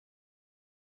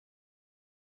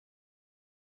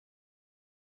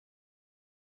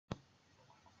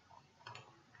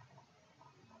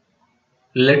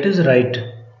Let us write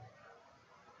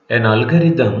an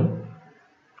algorithm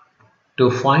to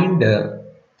find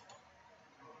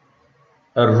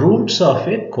roots of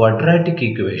a quadratic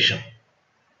equation.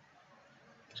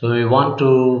 So we want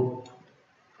to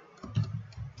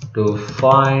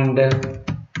find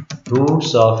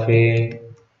roots of a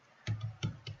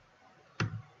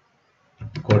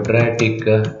quadratic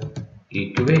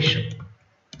equation.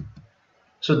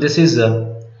 So this is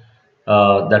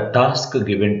the task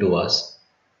given to us.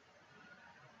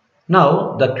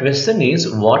 Now the question is,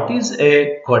 what is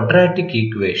a quadratic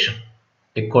equation?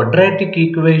 A quadratic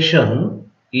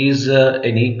equation is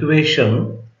an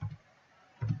equation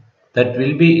that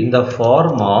will be in the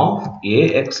form of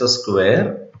ax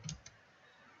square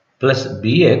plus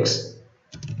bx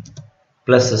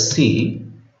plus c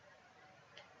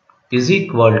is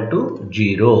equal to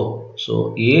 0.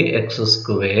 So ax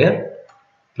square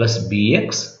plus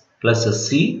bx plus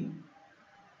c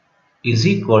is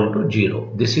equal to 0.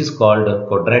 This is called a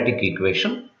quadratic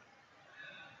equation.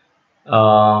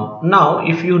 Now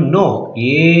if you know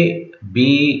a,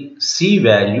 b, c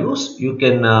values, you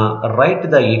can write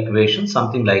the equation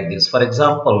something like this. For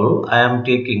example, I am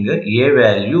taking a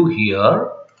value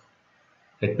here.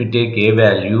 Let me take a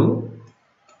value.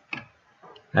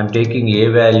 I am taking a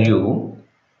value,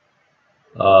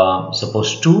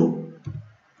 suppose 2,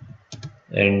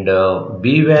 and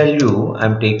b value I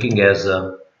am taking as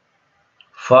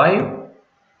 5,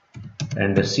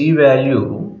 and c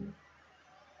value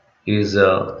is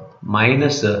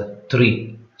minus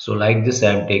 3. So like this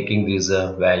I am taking these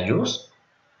values.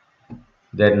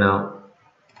 Then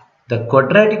the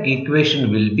quadratic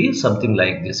equation will be something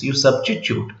like this. You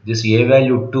substitute this a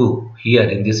value 2 here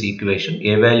in this equation,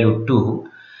 a value 2,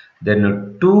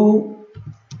 then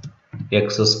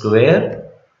 2x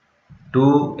square,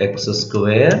 2x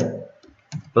square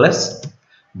plus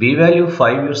b value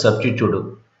 5, you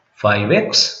substitute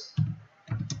 5x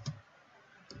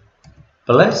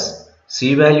plus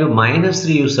c value minus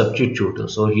 3, you substitute.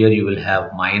 So here you will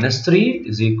have minus 3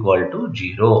 is equal to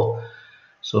 0.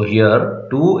 So here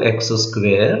 2x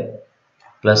square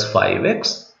plus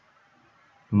 5x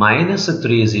minus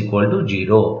 3 is equal to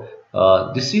 0.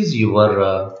 This is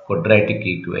your quadratic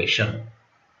equation.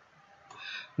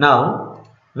 Now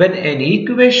when an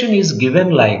equation is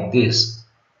given like this,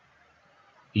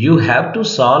 you have to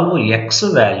solve x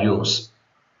values.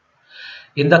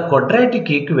 In the quadratic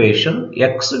equation,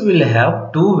 x will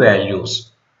have two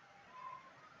values.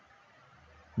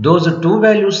 Those two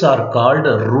values are called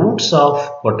roots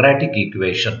of quadratic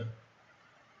equation.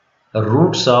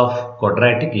 Roots of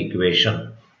quadratic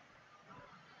equation.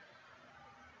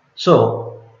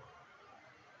 So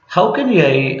how can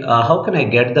I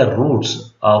get the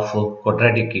roots of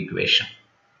quadratic equation?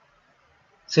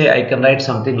 Say I can write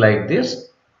something like this.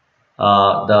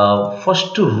 The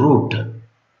first root,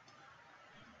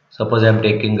 suppose I am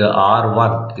taking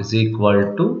r1 is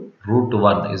equal to root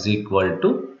 1 is equal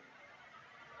to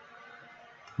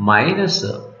minus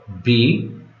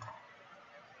b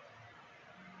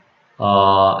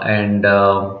and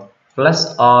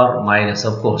plus or minus,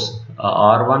 of course,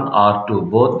 r1 r2,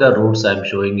 both the roots I am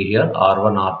showing here,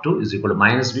 r1 r2 is equal to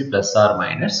minus b plus or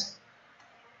minus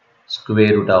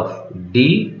square root of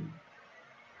d,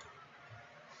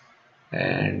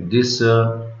 and this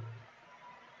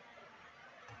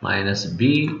minus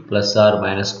b plus or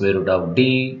minus square root of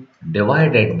d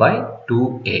divided by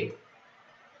 2a.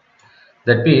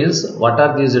 That means, what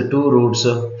are these two roots?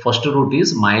 First root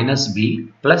is minus b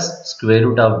plus square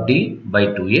root of d by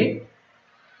 2a.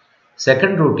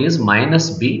 Second root is minus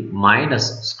b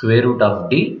minus square root of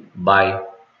d by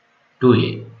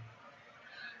 2a.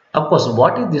 Of course,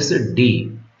 what is this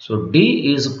d? So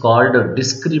d is called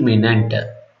discriminant.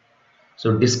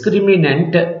 So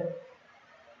discriminant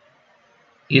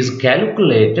is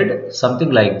calculated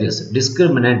something like this.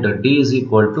 Discriminant d is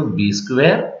equal to b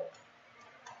square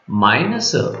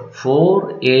minus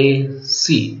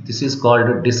 4ac. This is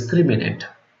called discriminant.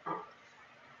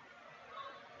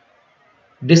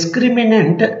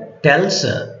 Discriminant tells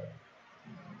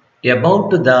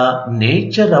about the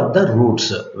nature of the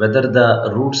roots, whether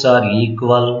the roots are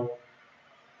equal,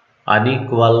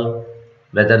 unequal,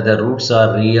 whether the roots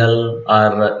are real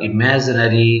or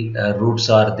imaginary roots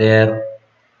are there,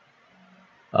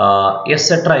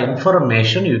 etc.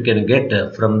 information you can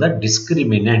get from the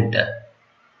discriminant.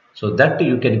 So that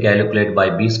you can calculate by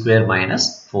b square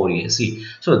minus 4ac.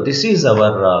 So this is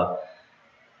our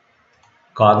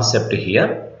concept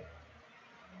here.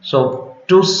 So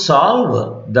to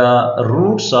solve the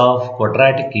roots of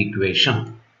quadratic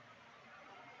equation,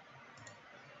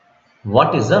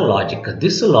 what is the logic?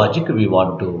 This logic we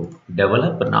want to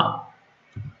develop now.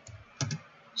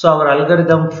 So our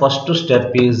algorithm first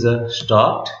step is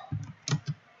start.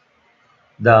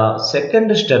 The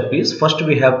second step is first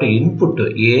we have to input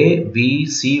A, B,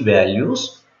 C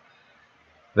values.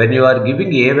 When you are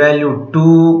giving A value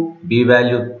 2, B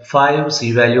value 5,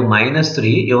 C value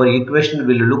 -3, your equation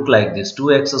will look like this: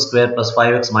 2x square plus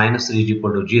 5x minus 3 is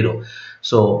equal to 0.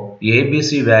 So A, B,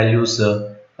 C values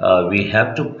we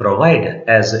have to provide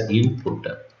as input.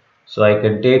 So I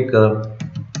can take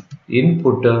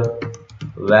input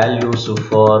values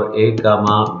for A,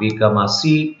 B,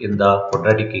 C in the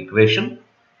quadratic equation.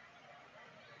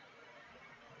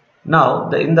 Now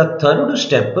in the third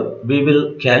step we will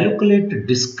calculate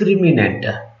discriminant.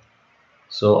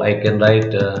 So I can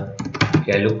write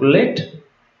calculate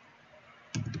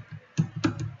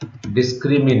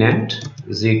discriminant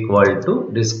is equal to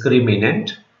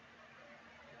discriminant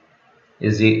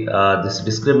is this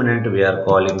discriminant we are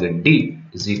calling D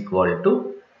is equal to,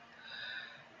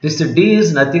 this D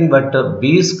is nothing but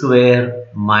B square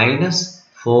minus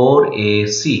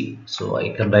 4AC. So I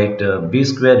can write B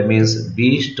square means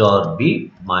B star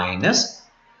B minus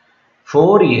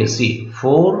 4AC,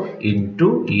 4 into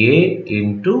A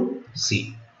into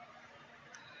C.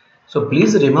 So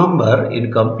please remember,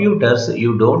 in computers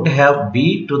you don't have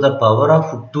B to the power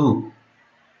of 2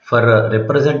 for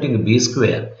representing B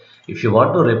square. If you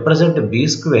want to represent B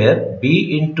square,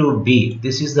 B into B,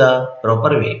 this is the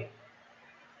proper way.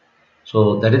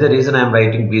 So that is the reason I am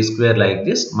writing B square like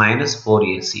this, minus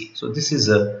 4AC. So this is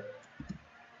a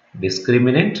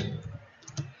discriminant.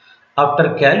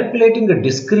 After calculating the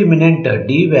discriminant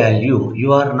D value,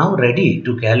 you are now ready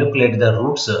to calculate the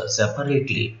roots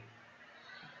separately.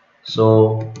 So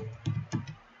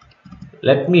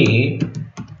let me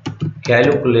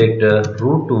calculate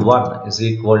root 1 is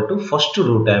equal to, first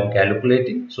root I am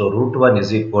calculating. So root 1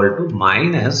 is equal to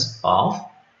minus of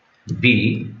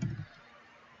B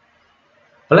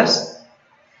plus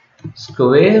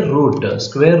square root.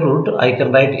 Square root I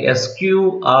can write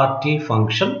SQRT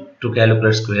function to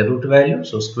calculate square root value.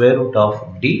 So square root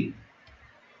of D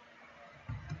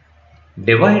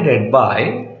divided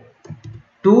by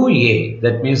 2A,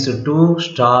 that means 2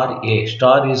 star A,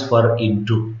 star is for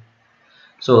into.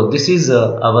 So this is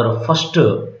our first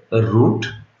root,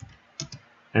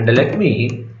 and let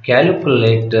me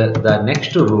calculate the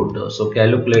next root. So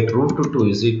calculate root 2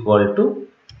 is equal to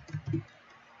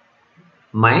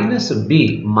minus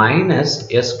B minus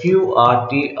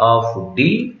SQRT of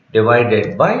D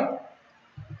divided by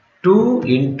 2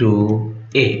 into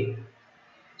A.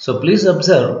 So please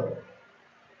observe,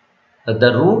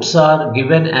 the roots are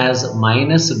given as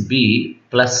minus B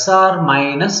plus or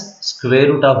minus square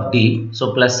root of D.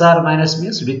 So plus or minus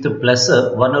means with plus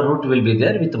one root will be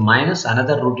there, with minus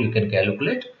another root you can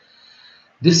calculate.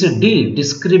 This D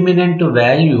discriminant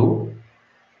value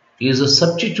is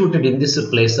substituted in this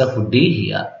place of D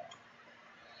here.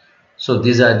 So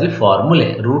these are the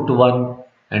formulae, root 1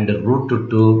 and root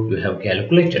 2 you have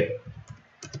calculated.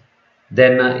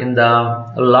 Then in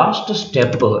the last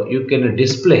step you can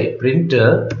display, print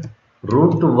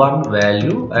root 1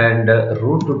 value and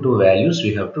root 2 values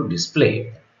we have to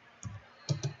display.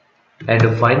 And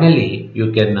finally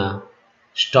you can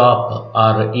stop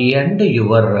or end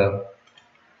your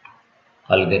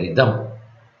algorithm.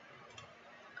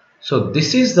 So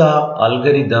this is the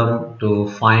algorithm to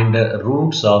find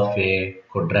roots of a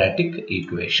quadratic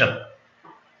equation.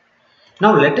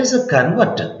 Now let us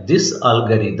convert this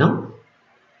algorithm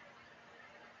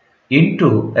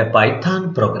into a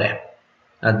Python program.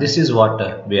 This is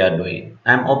what we are doing.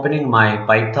 I am opening my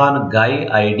Python guy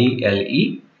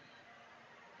IDLE,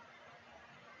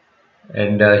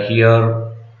 and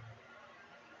here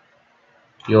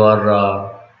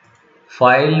your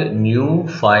file, new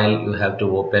file, you have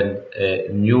to open a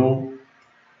new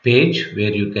page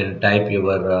where you can type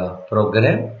your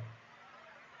program.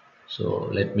 So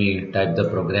let me type the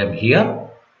program here.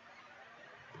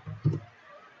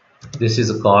 This is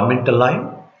a comment line.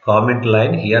 Comment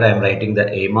line, here I am writing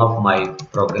the aim of my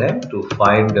program to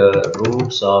find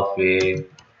roots of a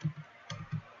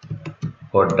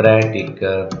quadratic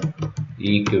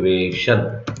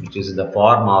equation, which is in the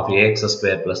form of ax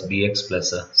square plus bx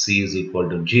plus c is equal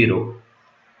to 0.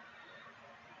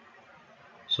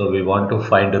 So we want to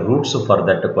find the roots for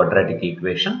that quadratic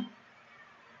equation.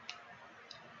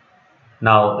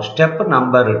 Now step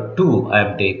number 2, I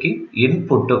am taking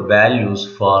input values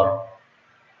for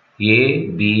A,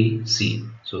 B, C.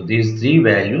 So these three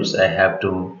values I have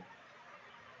to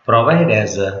provide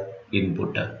as a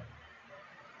input.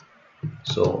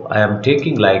 So I am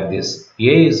taking like this: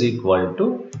 A is equal to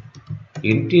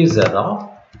integer of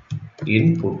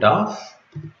input of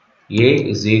A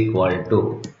is equal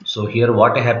to, So here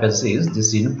what happens is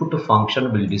this input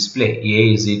function will display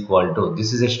a is equal to,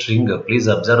 this is a string, please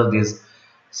observe these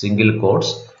single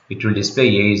quotes, it will display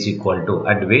a is equal to,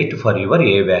 and wait for your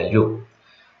a value.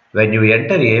 When you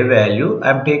enter a value, I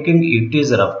am taking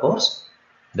integer, of course,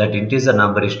 that integer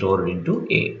number is stored into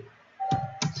a.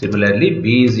 Similarly,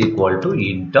 b is equal to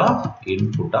int of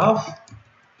input of,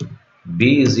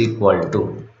 b is equal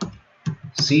to,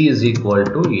 c is equal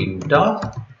to int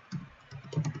of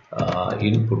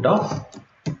input of,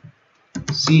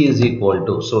 c is equal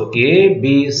to, so a,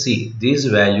 b, c, these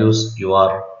values you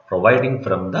are providing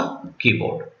from the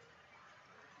keyboard.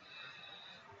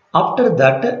 After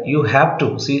that, you have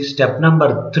to see step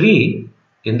number 3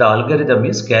 in the algorithm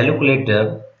is calculate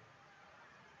a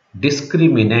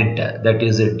discriminant, that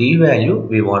is a d value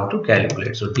we want to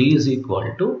calculate. So d is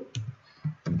equal to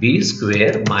b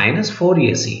square minus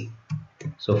 4ac.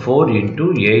 So 4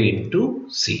 into a into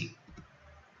c.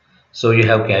 So you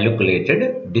have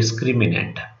calculated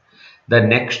discriminant. The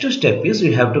next step is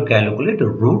you have to calculate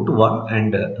root 1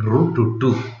 and root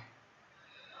 2.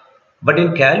 But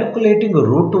in calculating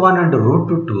root 1 and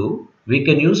root 2, we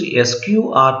can use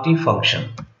sqrt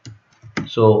function.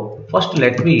 So first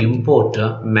let me import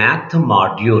math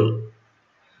module.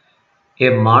 A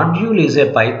module is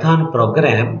a Python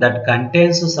program that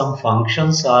contains some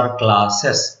functions or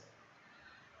classes.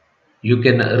 You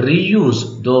can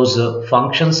reuse those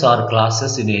functions or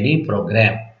classes in any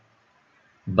program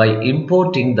by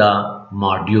importing the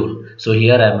module. So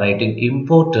here I am writing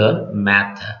import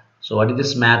math. So what is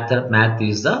this math? Math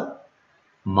is the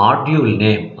module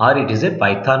name, or it is a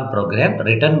Python program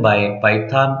written by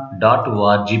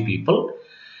python.org people.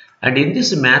 And in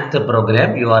this math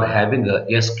program you are having a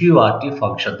sqrt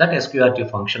function. That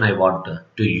sqrt function I want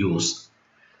to use.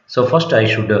 So first I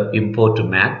should import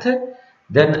math.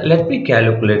 Then let me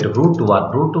calculate root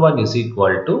 1. Root 1 is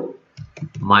equal to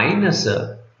minus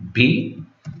b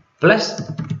plus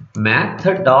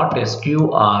math.sqrt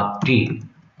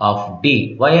of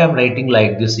d. Why I am writing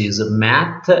like this is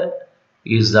math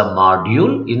is the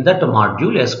module. In that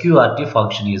module sqrt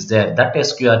function is there. That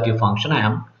sqrt function I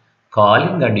am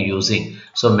calling and using.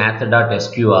 So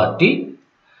math.sqrt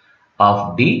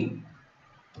of d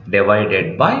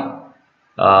divided by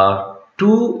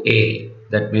 2a.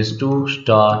 That means 2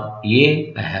 star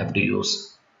a I have to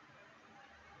use.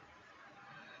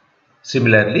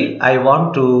 Similarly, I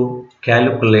want to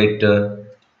calculate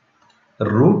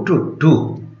root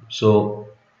 2. So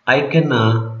I can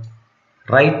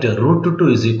write root 2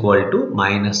 is equal to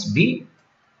minus b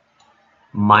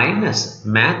minus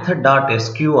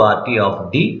math.sqrt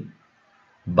of d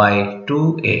by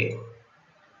 2a.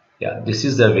 Yeah, this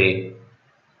is the way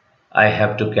I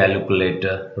have to calculate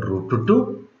root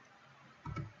 2.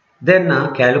 Then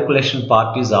calculation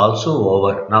part is also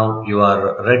over. Now you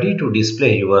are ready to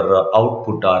display your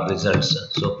output or results.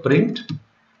 So print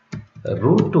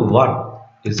root 1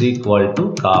 is equal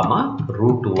to comma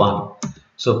root 1.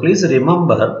 So please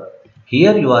remember,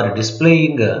 here you are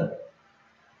displaying a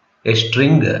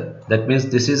string. That means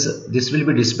this will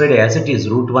be displayed as it is,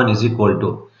 root 1 is equal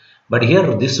to. But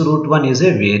here this root 1 is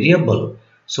a variable.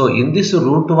 So in this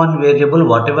root 1 variable,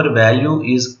 whatever value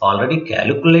is already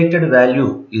calculated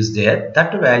value is there,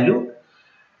 that value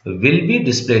will be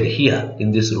displayed here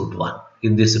in this root 1,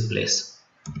 in this place.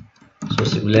 So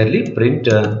similarly print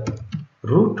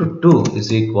root 2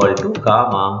 is equal to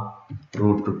comma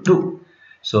root 2.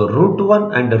 So root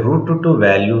 1 and root 2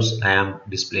 values I am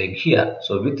displaying here.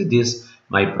 So with this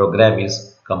my program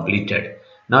is completed.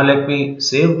 Now let me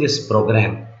save this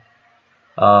program.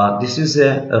 This is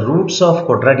a roots of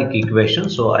quadratic equation,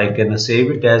 so I can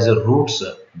save it as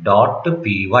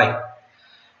roots.py.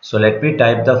 So let me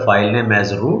type the file name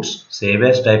as roots, save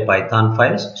as type Python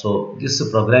files. So this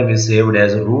program is saved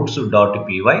as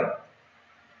roots.py.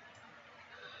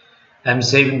 I am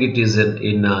saving it is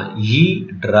in E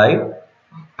drive.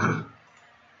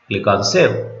 Click on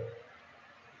save.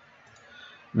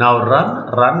 Now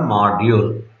run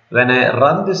module. When I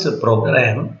run this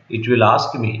program, it will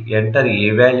ask me enter a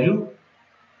value.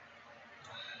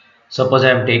 Suppose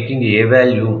I am taking a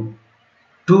value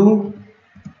 2,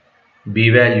 b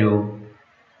value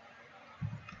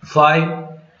 5,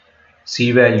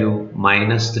 c value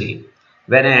minus 3.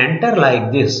 When I enter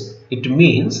like this, it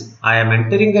means I am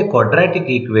entering a quadratic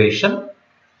equation,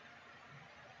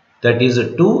 that is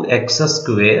 2x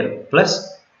square plus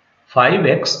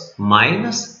 5x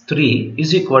minus 3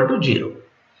 is equal to 0.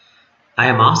 I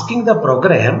am asking the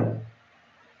program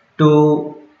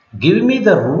to give me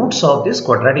the roots of this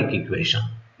quadratic equation.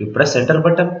 You press enter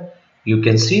button, you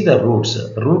can see the roots.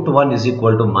 Root 1 is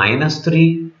equal to minus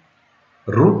 3,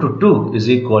 root 2 is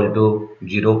equal to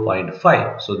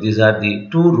 0.5. So these are the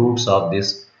two roots of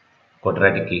this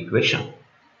quadratic equation.